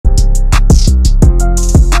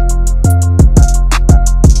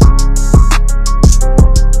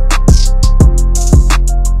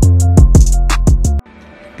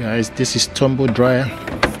guys, this is tumble dryer.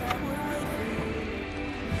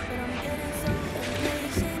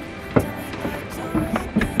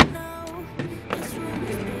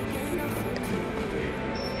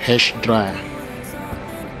 Hash dryer.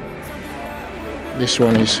 This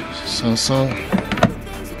one is Samsung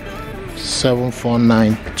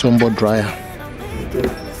 749 tumble dryer.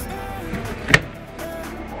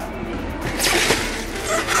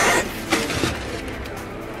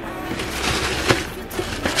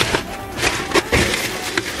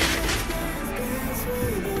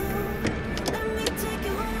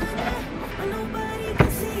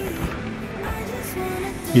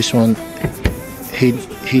 This one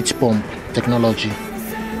heat pump technology.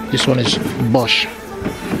 This one is Bosch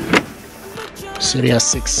Series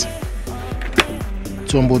 6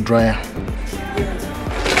 tumble dryer.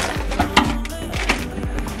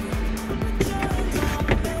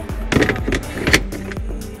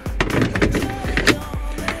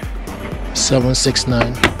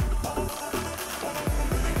 $769.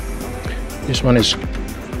 This one is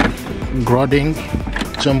Groding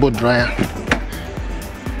tumble dryer.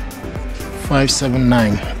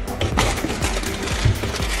 $579.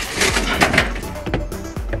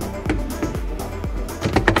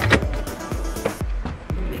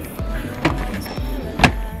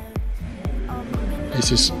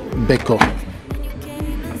 This is Beko.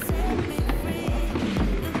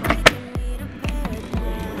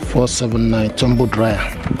 $479 tumble dryer.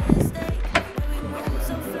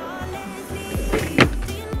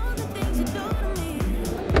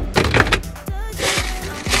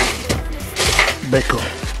 Beko.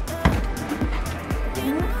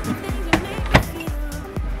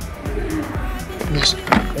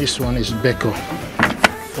 This one is Beko.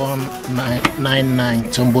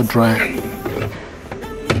 $499 tumble dryer.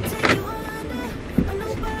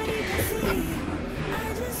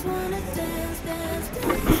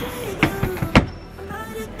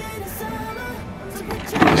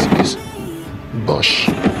 This is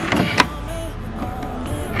Bosch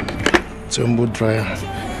tumble dryer.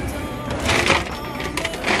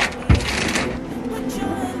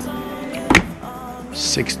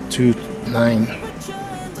 $629.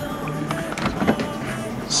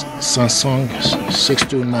 Samsung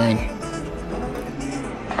 629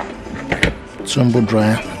 tumble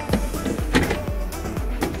dryer.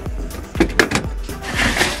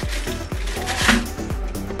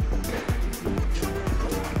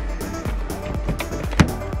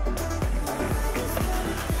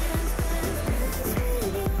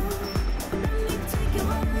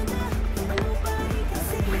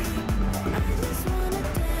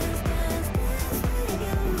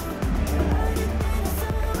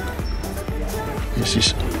 This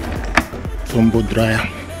is tumble dryer.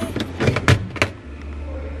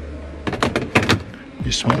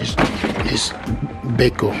 This one is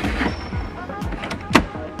Beko.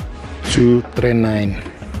 $239.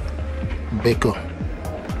 Beko.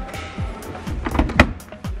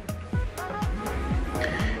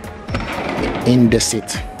 In the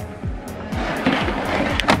seat.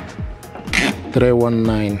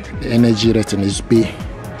 $319. The energy rating is B.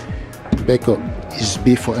 Beko is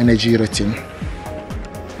B for energy rating.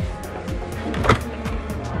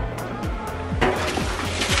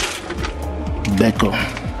 Beko.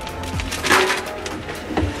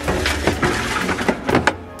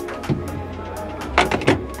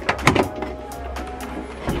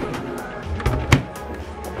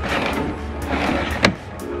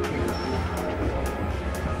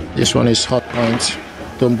 This one is Hot Point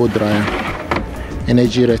tumble dryer.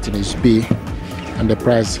 Energy rating is B, and the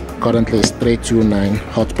price currently is $329.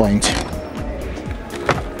 Hot Point.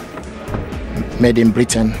 Made in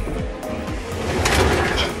Britain.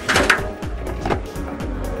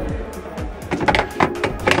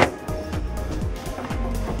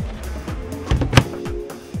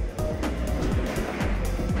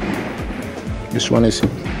 This one is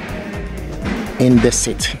in the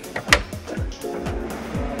seat.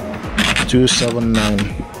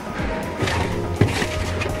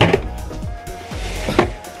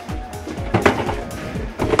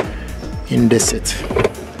 $279. In the seat.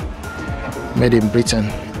 Made in Britain.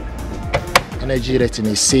 Energy rating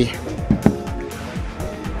is C.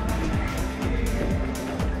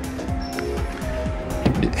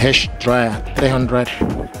 The hash dryer 300.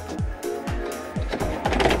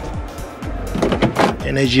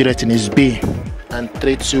 Energy rating is B, and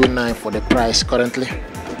 $329 for the price currently.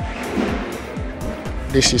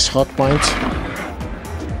 This is Hot Point.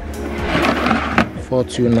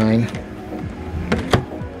 $429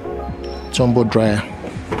 tumble dryer.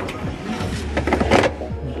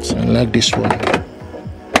 So I like this one.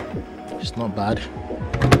 It's not bad.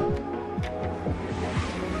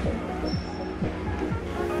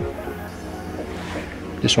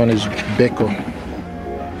 This one is Beko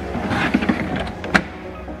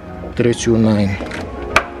 329.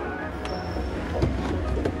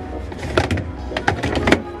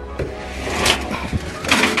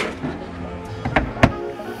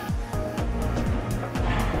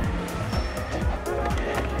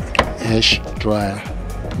 Hash dryer.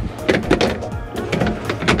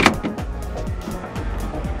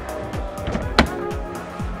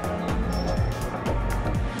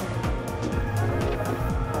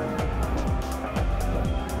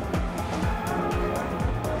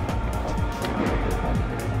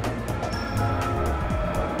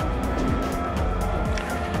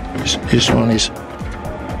 This one is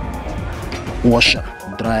washer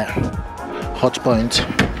dryer, hot point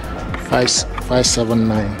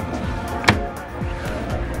 579.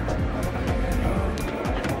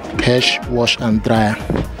 Hash wash and dryer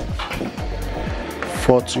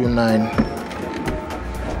 429.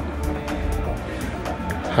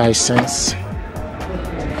 Hisense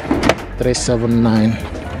 379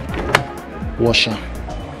 washer.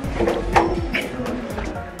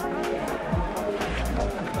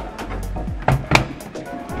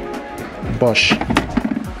 Bosch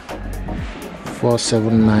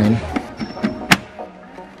 479.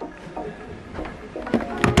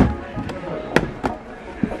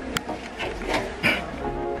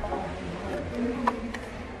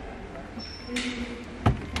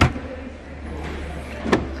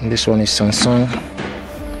 And this one is Samsung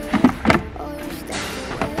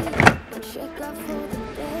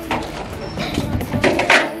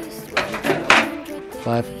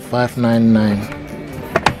 599.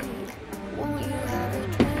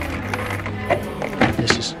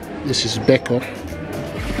 This is Beko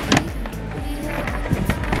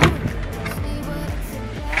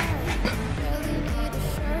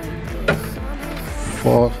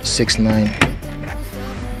 469.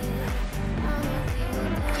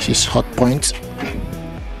 This is hot point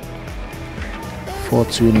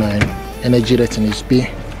 429. Energy rating is B.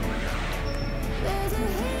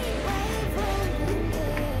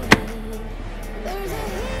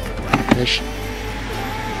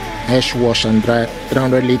 Hash wash and dry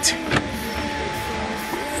 300 litre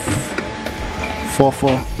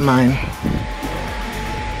 449.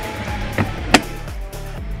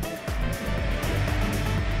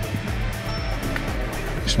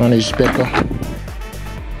 This one is Beko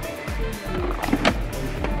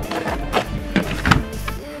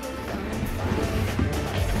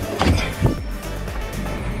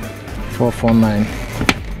 449.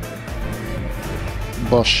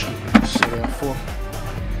 Bosch Serial 4.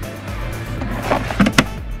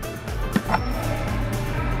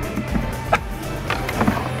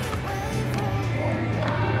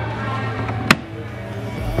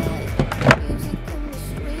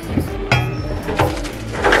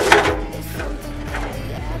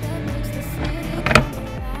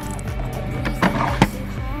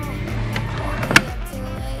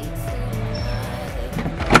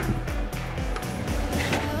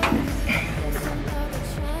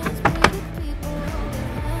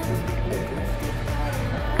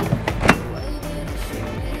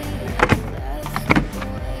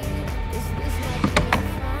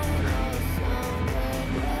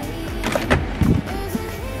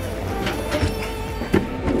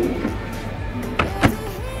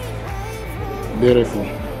 Beautiful.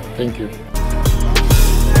 Thank you.